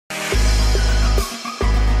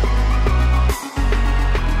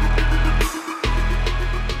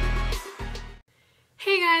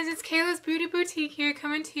Beauty Boutique here,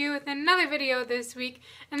 coming to you with another video this week.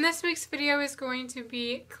 And this week's video is going to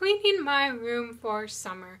be cleaning my room for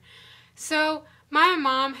summer. So my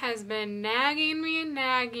mom has been nagging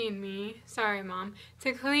me, sorry Mom,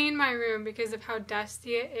 to clean my room because of how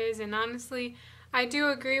dusty it is. And honestly, I do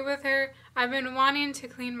agree with her. I've been wanting to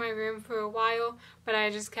clean my room for a while, but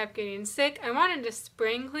I just kept getting sick. I wanted to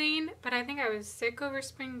spring clean, but I think I was sick over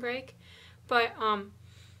spring break.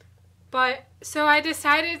 So I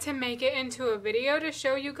decided to make it into a video to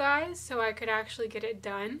show you guys so I could actually get it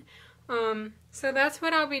done. So that's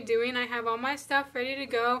what I'll be doing. I have all my stuff ready to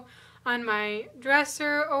go on my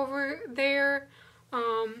dresser over there.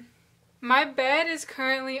 My bed is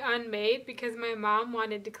currently unmade because my mom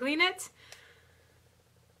wanted to clean it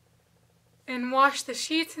and wash the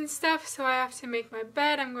sheets and stuff, so I have to make my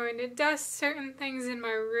bed. I'm going to dust certain things in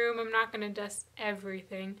my room. I'm not going to dust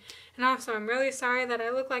everything. And also, I'm really sorry that I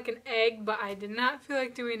look like an egg, but I did not feel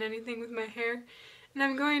like doing anything with my hair. And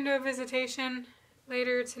I'm going to a visitation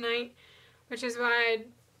later tonight, which is one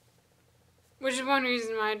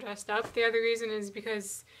reason why I dressed up. The other reason is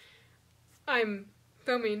because I'm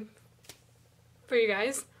filming for you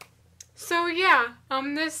guys. So yeah,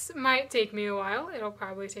 this might take me a while. It'll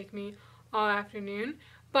probably take me all afternoon.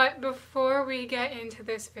 But before we get into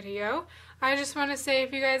this video, I just want to say,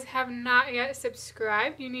 if you guys have not yet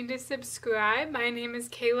subscribed, you need to subscribe. My name is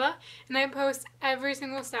Kayla, and I post every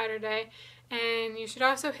single Saturday. And you should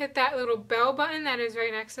also hit that little bell button that is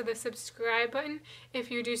right next to the subscribe button if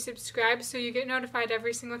you do subscribe, so you get notified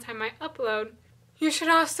every single time I upload. You should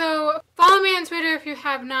also follow me on Twitter if you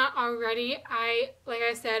have not already. Like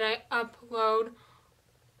I said,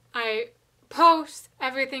 I post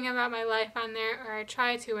everything about my life on there, or I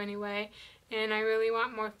try to anyway, and I really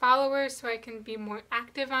want more followers so I can be more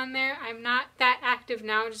active on there. I'm not that active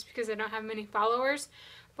now just because I don't have many followers,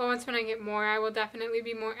 but when I get more, I will definitely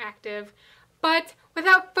be more active. But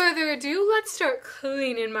without further ado, let's start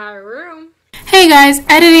cleaning my room. Hey guys,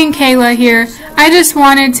 Editing Kayla here. I just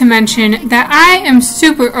wanted to mention that I am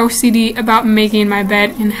super OCD about making my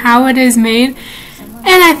bed and how it is made.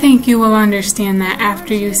 And I think you will understand that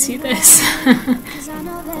after you see this.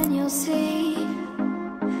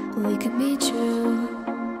 We can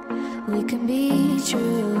be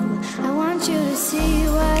true. I want you to see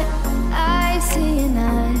what I see in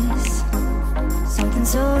us. Something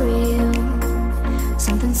so real,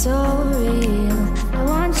 something so real. I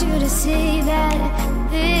want you to see that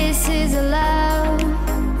this is a love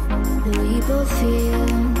that we both feel,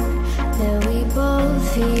 that we both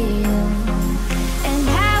feel.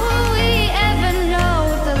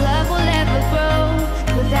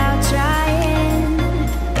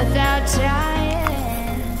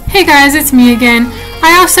 Hey guys, it's me again.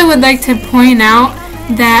 I also would like to point out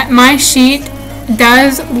that my sheet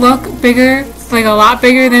does look bigger, like a lot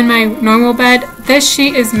bigger than my normal bed. This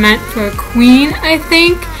sheet is meant for a queen, I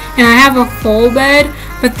think, and I have a full bed,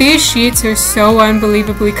 but these sheets are so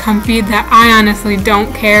unbelievably comfy that I honestly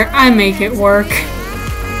don't care. I make it work.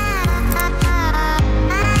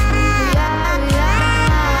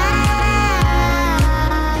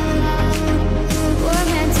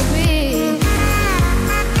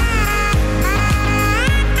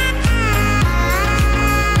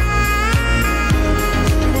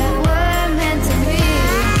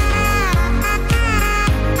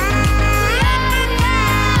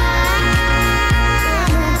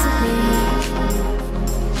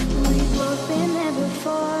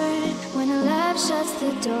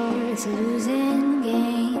 It's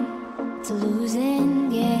a losing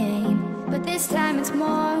game, but this time it's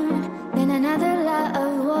more than another lot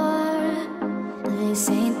of war. This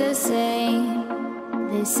ain't the same,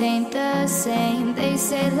 this ain't the same. They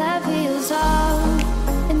say love heals all,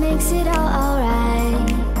 it makes it all alright.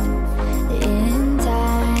 In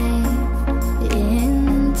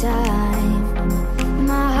time,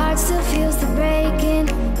 my heart still feels the breaking,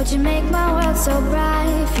 but you make my world so bright.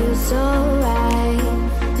 It feels so right,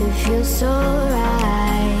 it feels so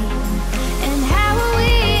right. And how will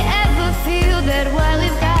we ever feel that what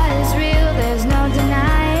we've got is real? There's no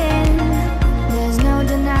denying, there's no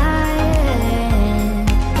denying.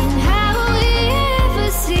 And how will we ever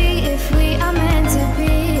see if we are meant to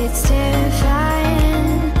be? It's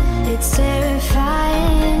terrifying, it's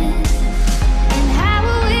terrifying. And how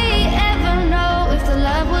will we ever know if the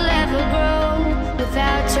love will ever grow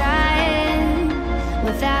without trying,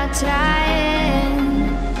 without trying?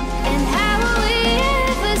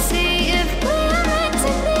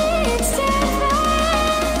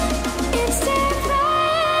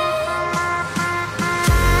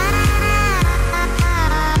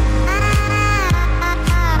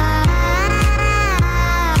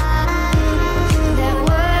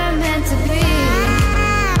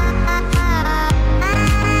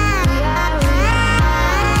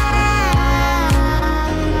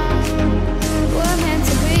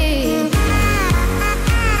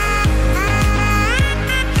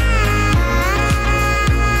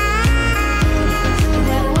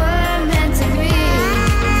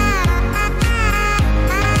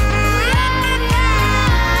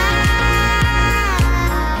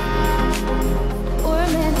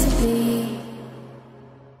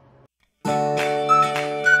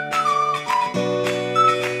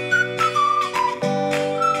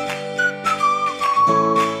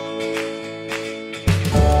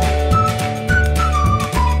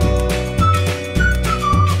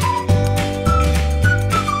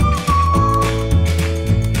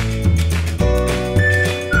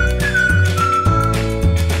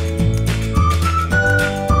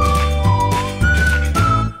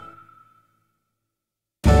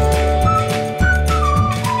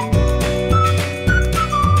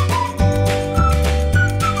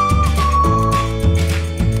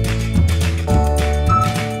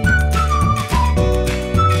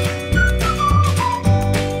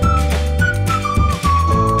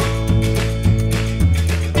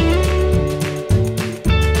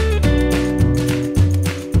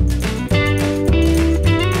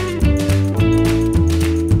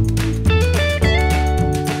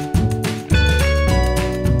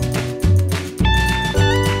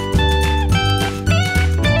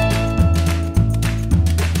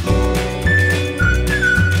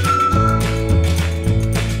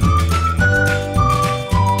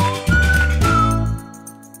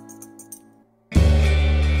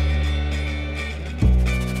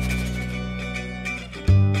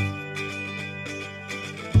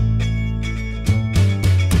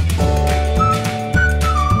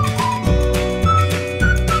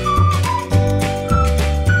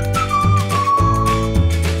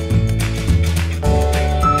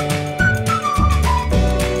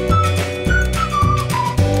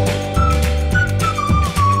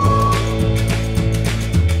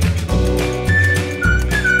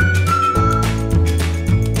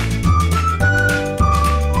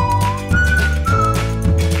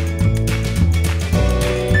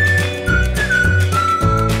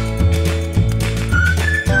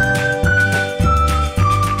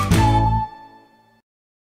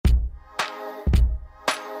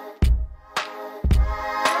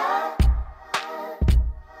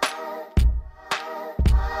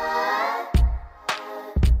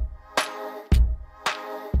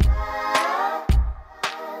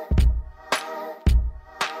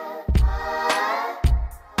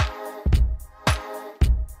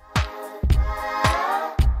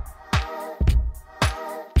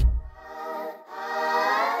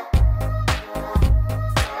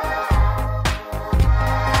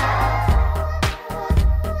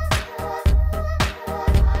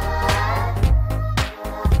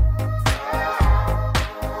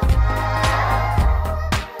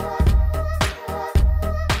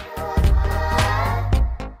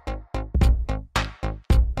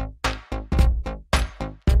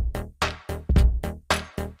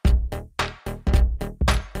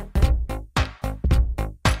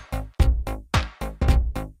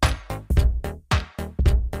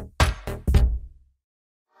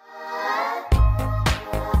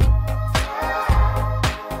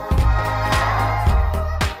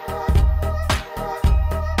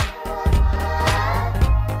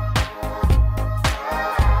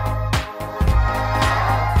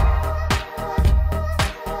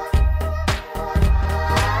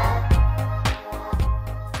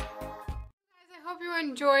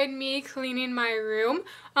 cleaning my room.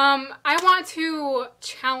 I want to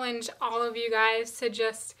challenge all of you guys to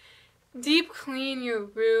just deep clean your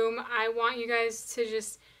room. I want you guys to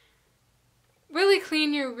just really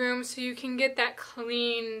clean your room so you can get that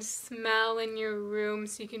clean smell in your room,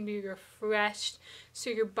 so you can be refreshed, so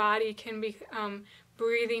your body can be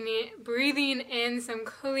breathing in some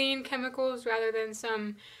clean chemicals rather than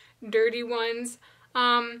some dirty ones.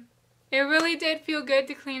 It really did feel good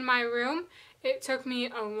to clean my room. It took me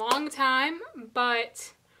a long time,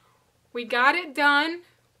 but we got it done,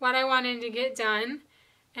 what I wanted to get done.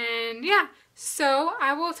 And yeah, so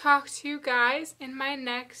I will talk to you guys in my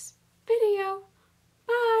next video.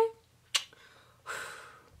 Bye!